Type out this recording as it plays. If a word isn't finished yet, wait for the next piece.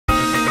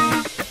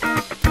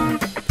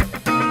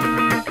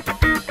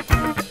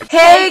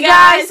Hey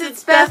guys,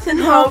 it's Beth and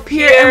Hope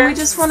here, and we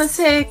just want to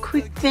say a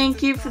quick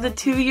thank you for the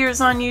 2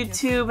 years on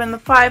YouTube and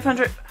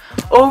the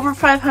over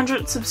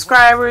 500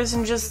 subscribers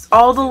and just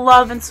all the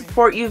love and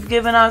support you've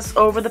given us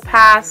over the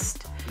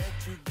past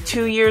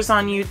 2 years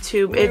on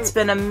YouTube. It's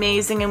been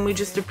amazing and we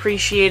just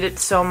appreciate it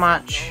so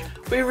much.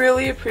 We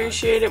really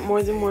appreciate it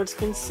more than words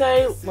can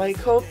say. Like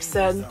Hope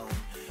said,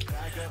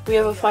 we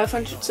have a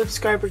 500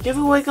 subscriber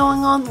giveaway going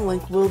on. The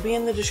link will be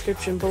in the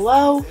description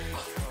below.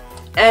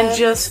 And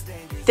just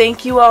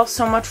thank you all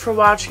so much for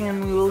watching,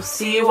 and we will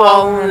see you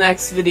all in the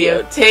next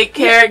video. Take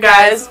care,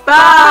 guys.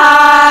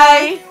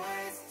 Bye!